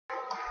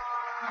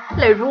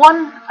Hello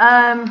everyone,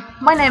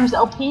 my name is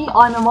LP,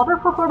 I'm a modder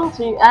for Portal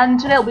 2, and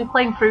today I'll be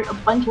playing through a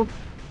bunch of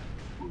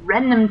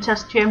random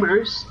test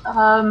chambers.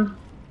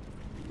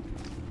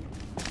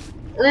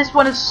 This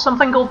one is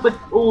something called with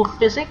all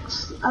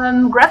physics.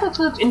 Graphics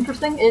looks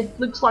interesting, it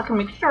looks like a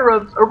mixture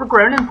of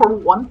Overgrown and Portal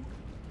 1.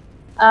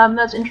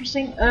 That's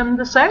interesting.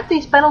 The sound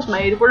these panels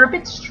made were a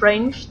bit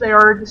strange. They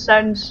are the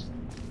sounds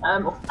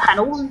of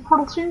panels in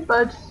Portal 2,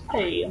 but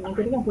hey, I'm not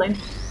gonna complain.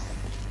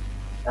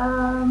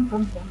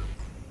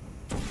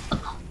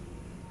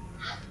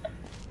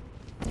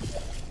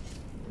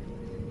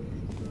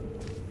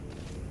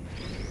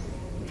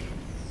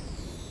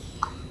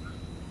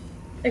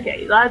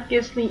 Okay, that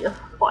gives me a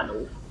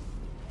funnel.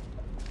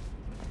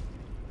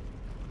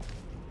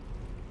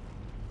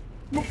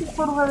 Mission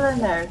portal over there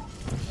now.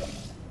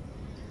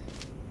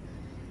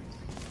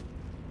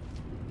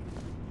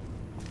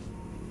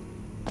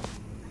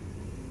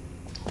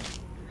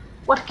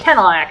 What can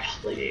I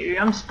actually do?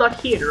 I'm stuck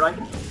here, right?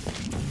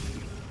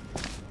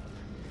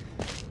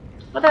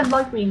 I don't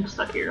like being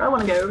stuck here. I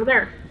want to go over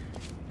there.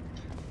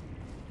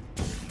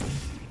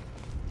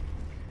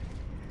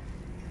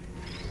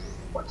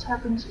 What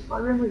happens if I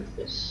remove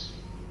this?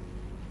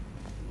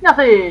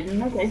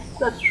 Nothing! Okay,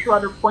 that's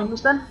rather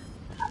pointless then.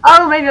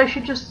 Oh, maybe I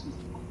should just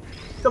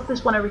drop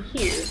this one over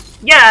here.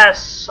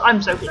 Yes!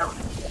 I'm so clever.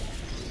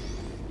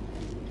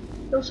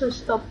 Also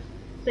stop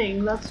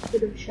thing, that's a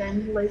bit of a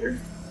shame later.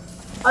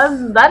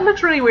 That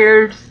looks really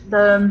weird,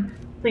 the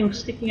thing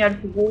sticking out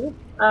of the wall.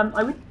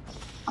 I would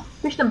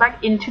push them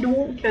back into the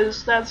wall,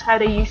 because that's how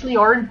they usually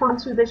are in Portal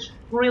 2. This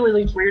really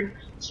looks weird,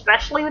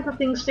 especially with the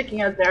thing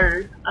sticking out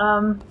there.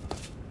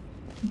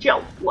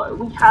 Gel flow.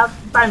 We have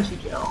bouncy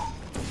gel.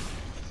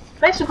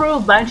 Basic rule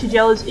of bouncy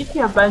gel is if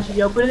you have bouncy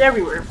gel, put it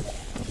everywhere.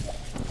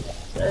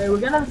 So we're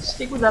gonna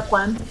stick with that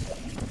plan.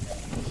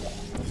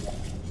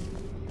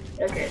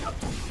 Okay.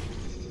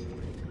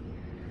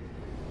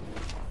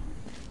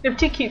 We have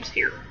 2 cubes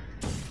here.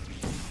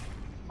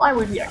 Why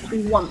would we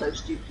actually want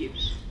those 2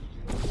 cubes?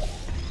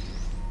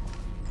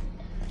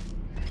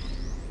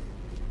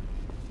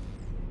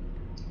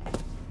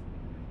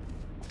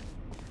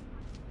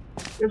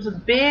 There's a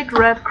big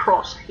red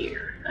cross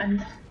here,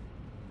 and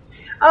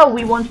oh,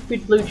 we want to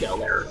put blue gel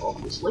there,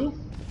 obviously.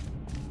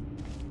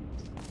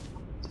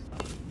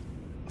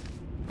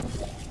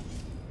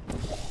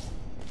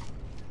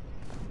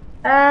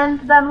 And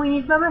then we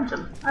need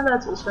momentum, and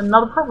that's also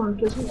another problem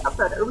because we have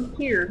that over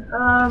here.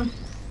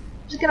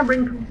 Just gonna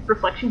bring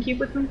reflection cube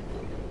with me.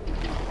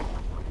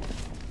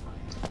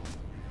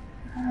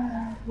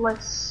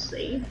 Let's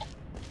see.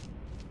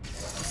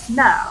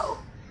 Now,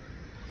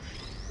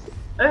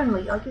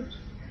 only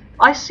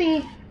I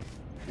see.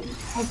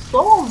 I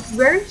saw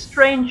very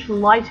strange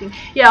lighting.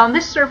 Yeah, on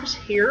this surface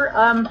here,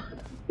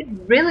 it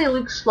really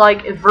looks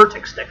like a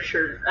vertex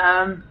texture.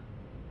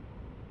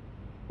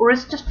 Or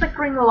is it just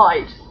flickering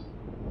light?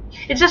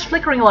 It's just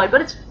flickering light,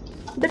 but it's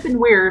a bit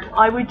weird.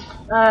 I would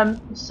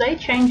say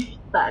change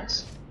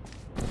that,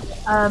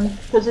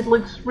 because it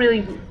looks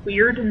really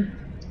weird and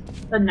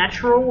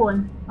unnatural,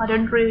 and I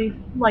don't really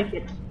like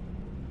it.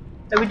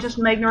 I would just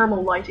make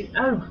normal lighting.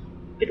 Oh,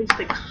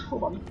 fiddlesticks.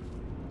 Hold on.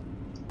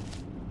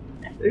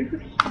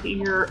 Over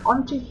here,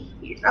 onto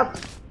here, up.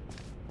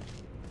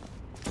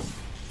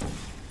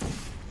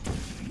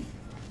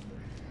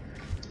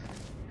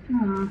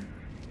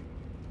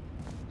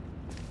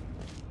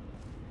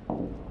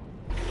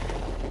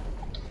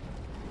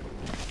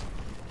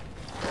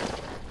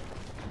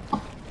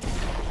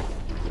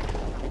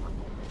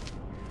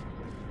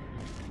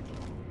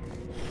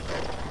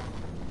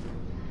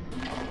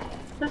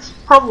 That's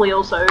probably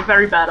also a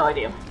very bad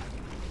idea.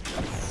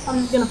 I'm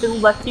just gonna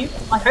build that cube.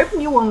 I hope a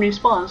new one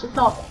respawns. If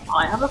not,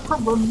 I have a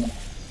problem.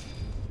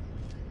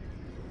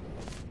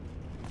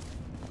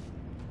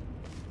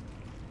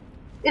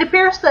 It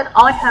appears that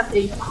I have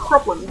a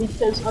problem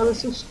because I was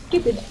so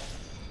stupid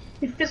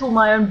to fizzle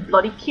my own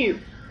bloody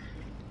cube.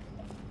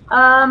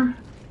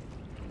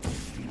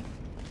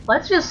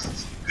 Let's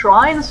just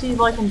try and see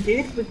if I can do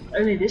it with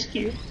only this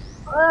cube.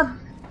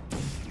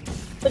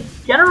 But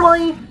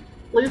generally,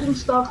 losing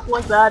stuff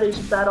like that is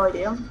a bad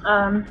idea.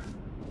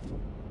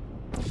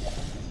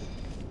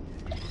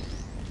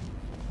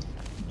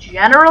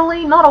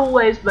 Generally, not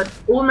always, but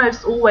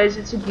almost always,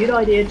 it's a good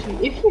idea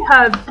to, if you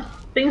have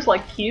things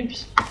like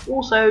cubes,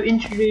 also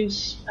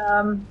introduce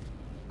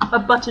a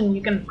button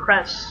you can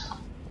press,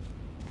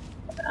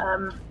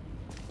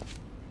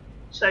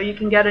 so you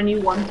can get a new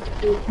one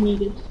if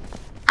needed.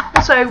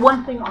 Also,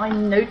 one thing I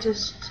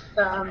noticed,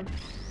 I'll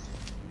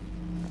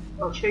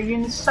show you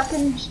in a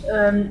second.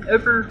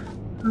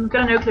 I'm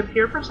gonna no clip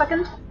here for a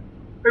second.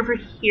 Over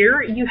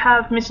here, you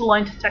have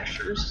misaligned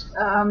textures.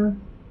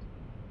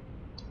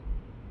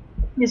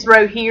 This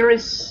row here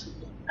is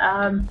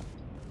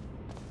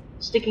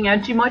sticking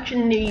out too much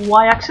in the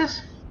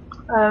y-axis.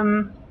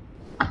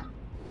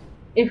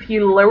 If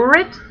you lower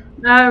it,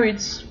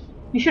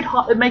 you should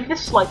make this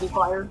slightly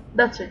higher.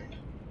 That's it.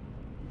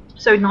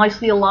 So it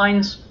nicely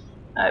aligns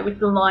with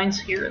the lines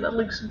here. That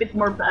looks a bit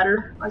more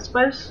better, I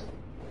suppose.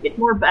 A bit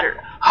more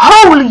better.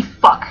 Holy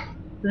fuck!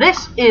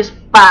 This is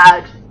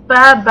bad.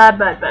 Bad, bad,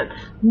 bad, bad.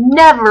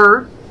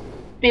 Never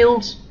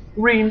build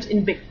rooms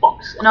in big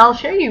blocks, and I'll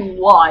show you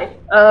why.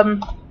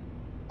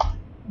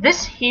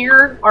 This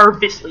here are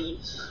vis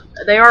leaves.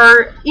 They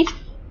are each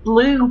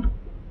blue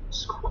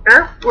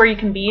square where you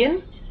can be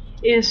in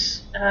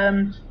is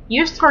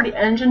used for the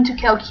engine to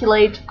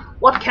calculate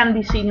what can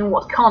be seen and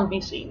what can't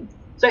be seen.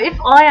 So if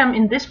I am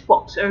in this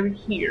box over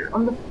here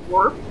on the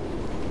floor,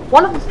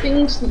 one of the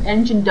things the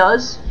engine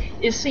does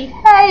is see,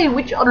 hey,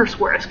 which other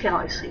squares can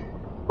I see?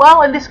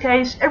 Well, in this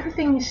case,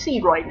 everything you see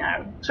right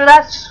now. So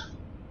that's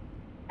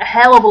a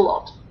hell of a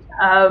lot.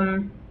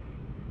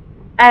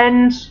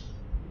 And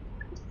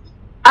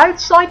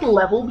outside the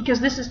level, because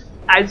this is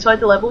outside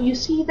the level, you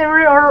see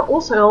there are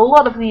also a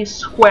lot of these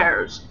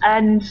squares,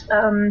 and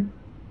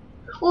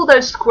all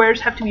those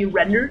squares have to be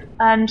rendered,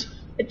 and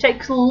it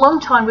takes a long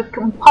time with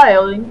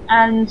compiling,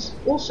 and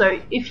also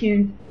if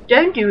you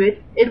don't do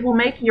it, it will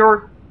make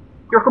your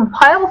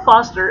compile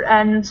faster,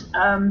 and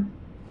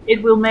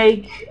it will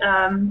make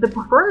the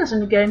performance in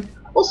the game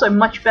also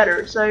much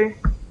better. So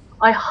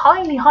I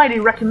highly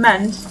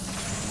recommend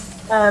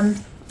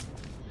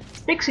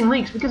fixing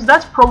leaks, because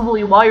that's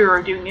probably why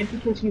you're doing it,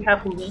 because you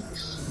have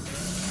leaks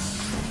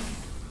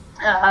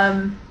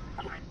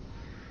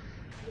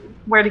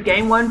where the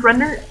game won't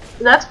render.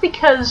 That's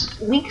because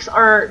leaks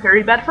are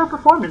very bad for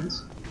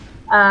performance.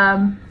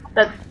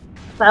 That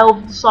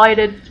Valve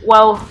decided,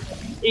 well,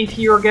 if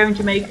you're going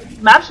to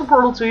make maps for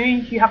Portal 2,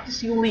 you have to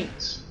see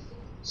leaks.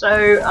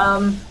 So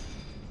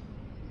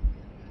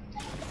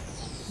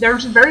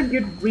there's a very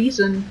good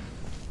reason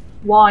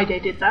why they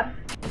did that.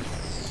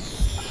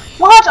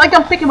 What? I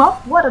can't pick him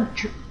up? What a...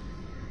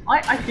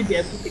 I should be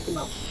able to pick him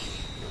up.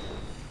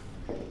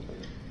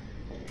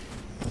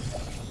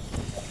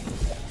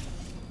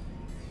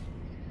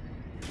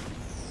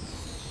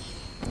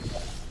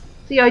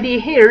 The idea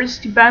here is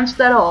to bounce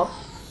that off,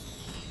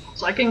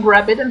 so I can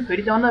grab it and put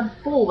it on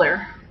that ball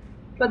there.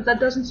 But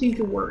that doesn't seem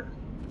to work.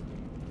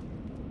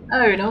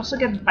 Oh, and I also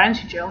get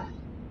bouncy gel.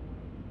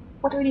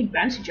 What do I need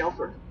bouncy gel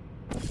for?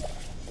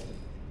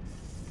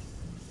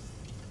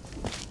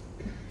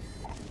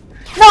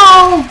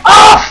 No!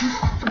 Oh!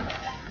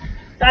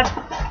 That's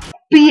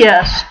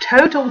BS.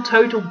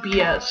 Total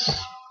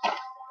BS.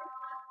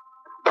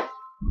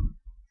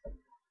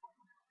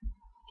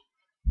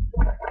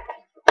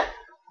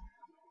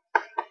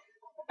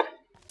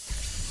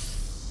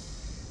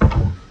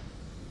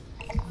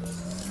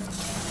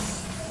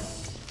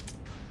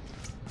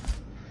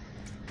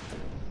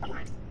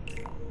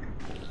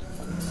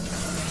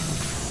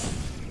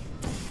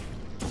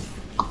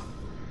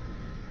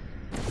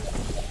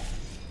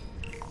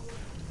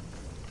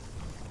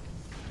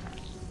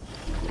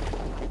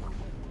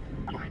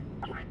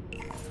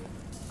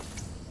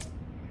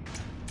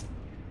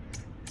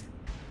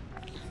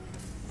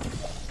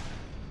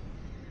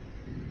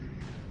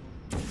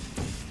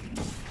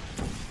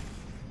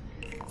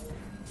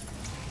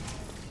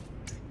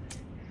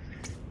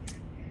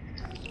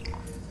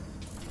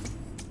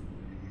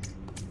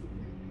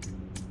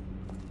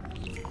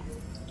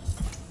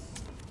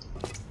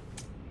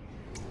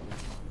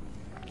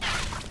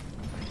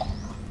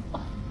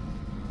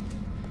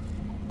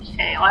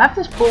 Okay, I have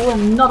this ball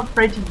and I'm not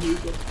afraid to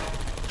use it.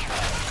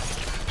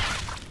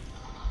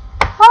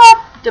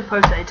 Ah, the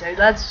potato,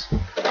 that's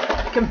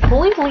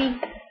completely...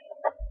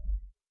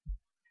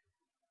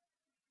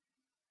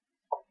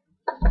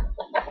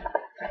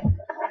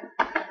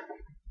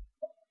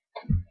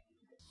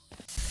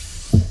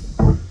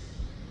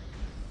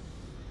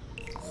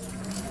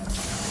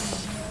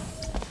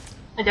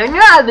 I don't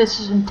know how this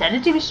is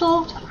intended to be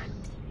solved,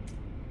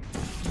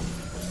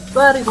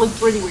 but it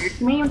looks really weird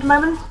to me at the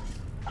moment.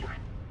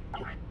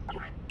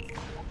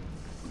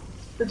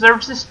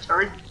 There's this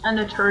turret, and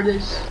the turret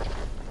is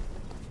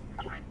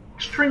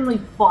extremely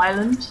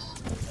violent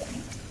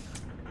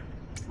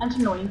and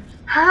annoying.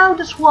 How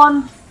does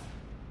one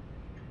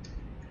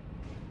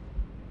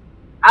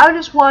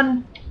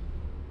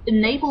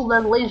enable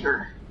that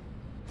laser?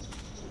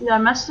 Did I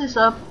mess this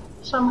up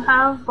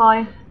somehow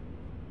by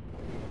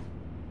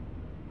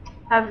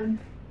having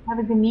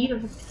the need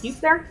of a cube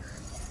there?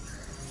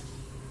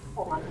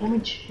 Hold on, let me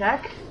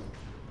check.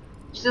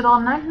 Is it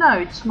on now? No,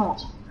 it's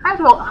not. How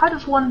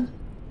does one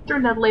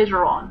turn that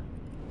laser on?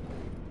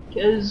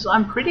 Because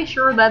I'm pretty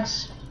sure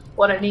that's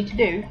what I need to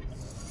do.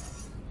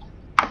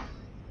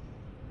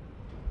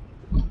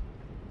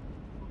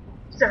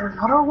 Is there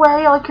another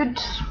way I could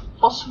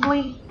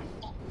possibly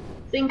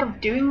think of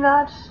doing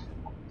that?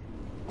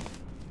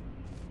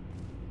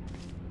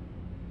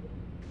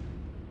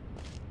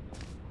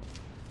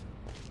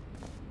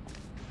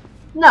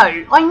 No,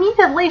 I need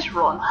that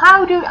laser on.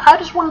 How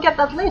does one get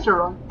that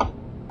laser on?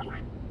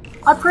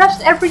 I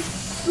pressed every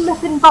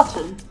flipping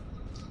button.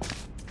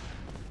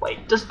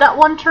 Wait, does that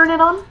one turn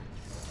it on?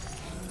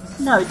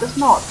 No, it does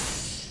not.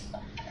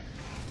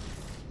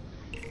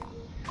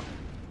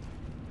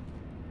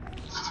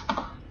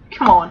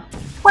 Come on,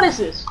 what is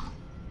this?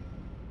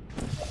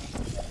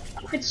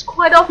 It's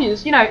quite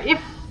obvious, you know, if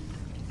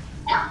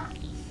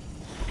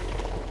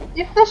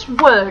this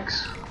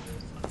works,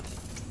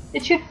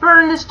 It should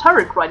burn this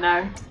turret right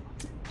now.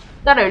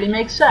 That only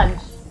makes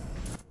sense.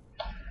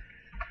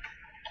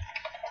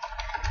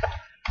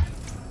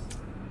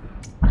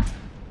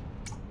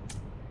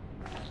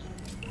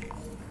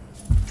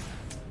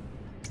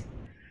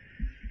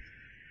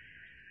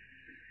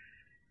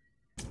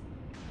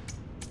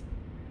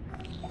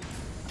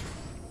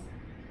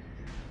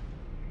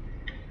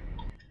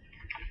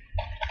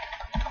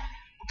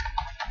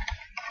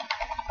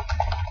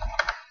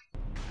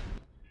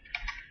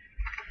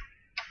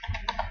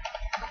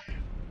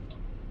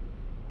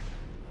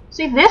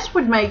 See, this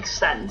would make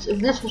sense. If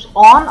this was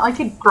on, I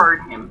could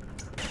burn him.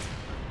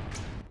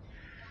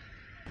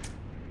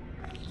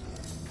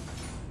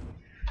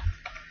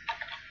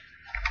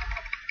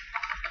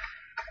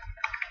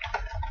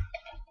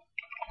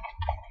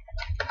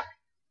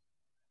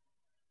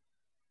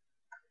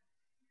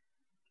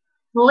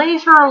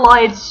 Laser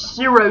light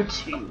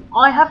 02.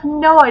 I have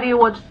no idea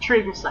what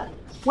triggers that.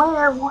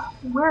 Where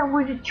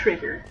would it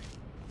trigger?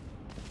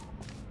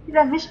 Did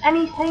I miss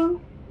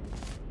anything?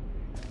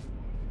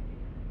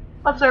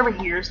 What's over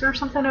here? Is there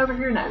something over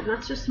here? No,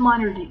 that's just a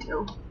minor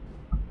detail.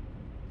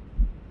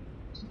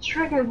 There's a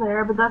trigger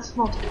there, but that's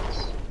not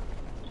it.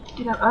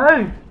 Did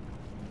I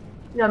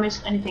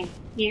miss anything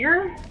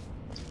here?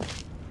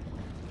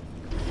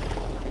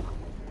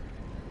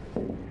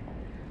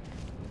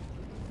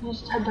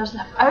 It doesn't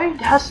have. Oh,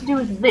 it has to do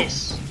with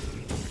this.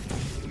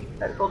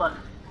 Oh, hold on.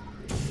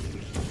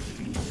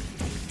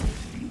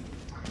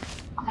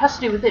 It has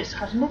to do with this,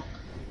 hasn't it?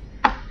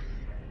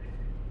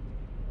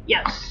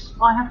 Yes.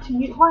 I have to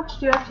use. What?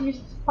 Do I have to use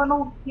the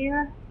funnel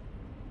here?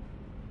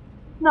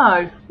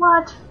 No.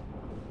 What?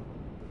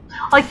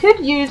 I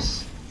could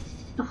use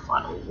the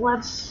funnel.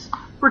 Let's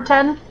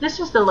pretend this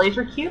is the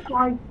laser cube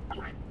I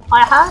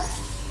had.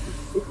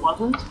 It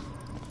wasn't.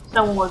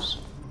 Someone was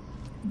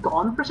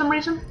gone for some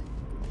reason.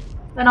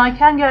 Then I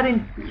can get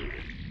in here.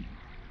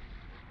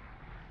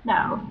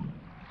 Now,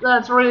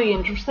 that's really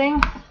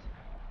interesting.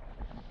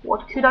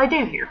 What could I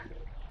do here?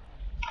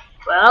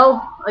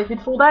 Well, I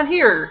could fall down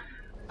here.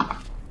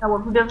 Now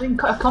what would have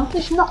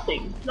accomplished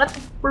nothing. That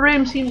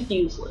room seems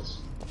useless.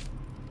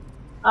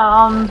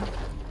 I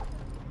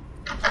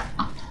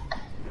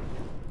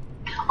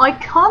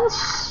can't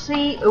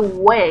see a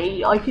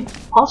way I could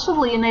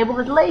possibly enable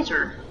the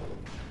laser.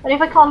 And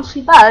if I can't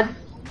see that,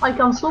 I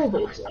can't solve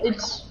it.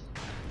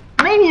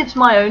 Maybe it's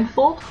my own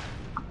fault.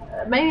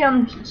 Maybe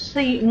I'm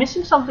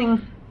missing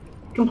something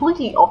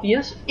completely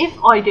obvious. If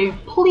I do,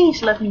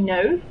 please let me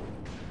know.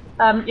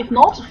 If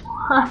not,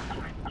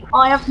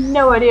 I have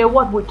no idea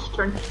what would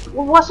turn.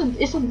 Well,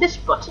 is it this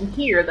button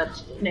here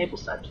that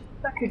enables that?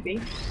 That could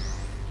be.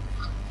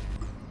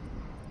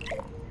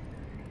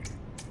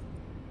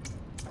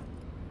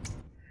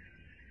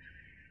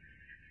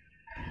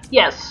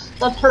 Yes,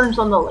 that turns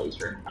on the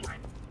laser.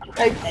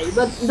 Okay,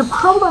 but the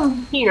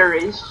problem here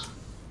is,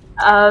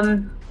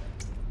 I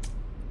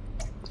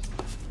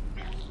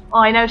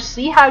now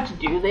see how to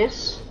do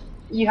this.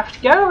 You have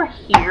to go over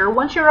here.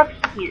 Once you're up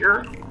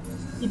here,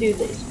 you do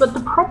this. But the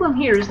problem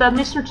here is that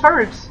Mr.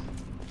 Turret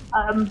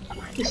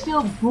is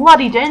still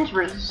bloody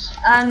dangerous,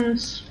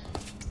 and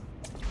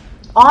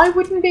I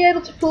wouldn't be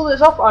able to pull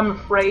this off, I'm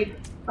afraid.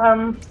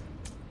 I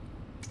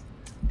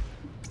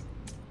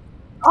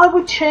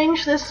would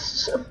change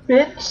this a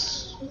bit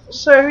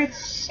so it's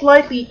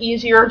slightly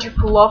easier to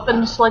pull off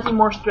and slightly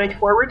more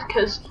straightforward,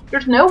 because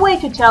there's no way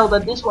to tell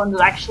that this one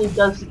actually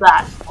does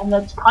that, and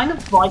that's kind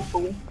of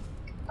vital.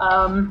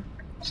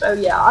 So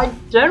yeah, I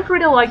don't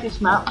really like this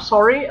map,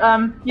 sorry.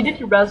 You did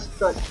your best,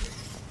 but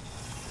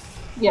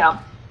yeah,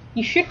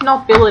 you should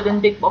not build it in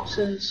big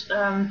boxes.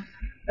 A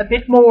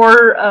bit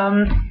more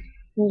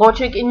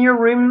logic in your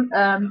room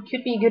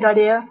could be a good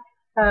idea.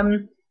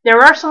 There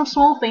are some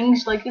small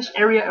things like this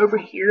area over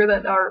here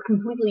that are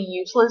completely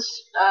useless.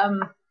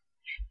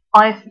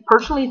 I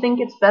personally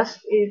think it's best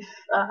if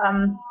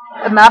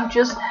a map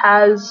just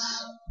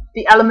has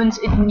the elements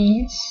it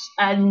needs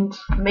and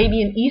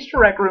maybe an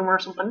Easter egg room or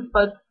something,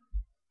 but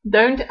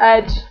don't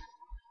add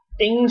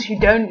things you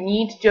don't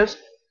need just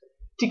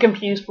to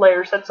confuse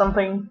players. That's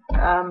something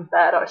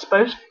bad, I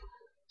suppose.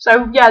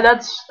 So yeah,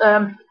 that's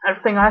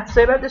everything I have to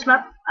say about this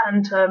map,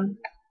 and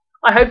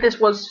I hope this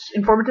was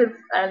informative,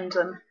 and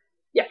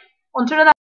yeah, on to the next.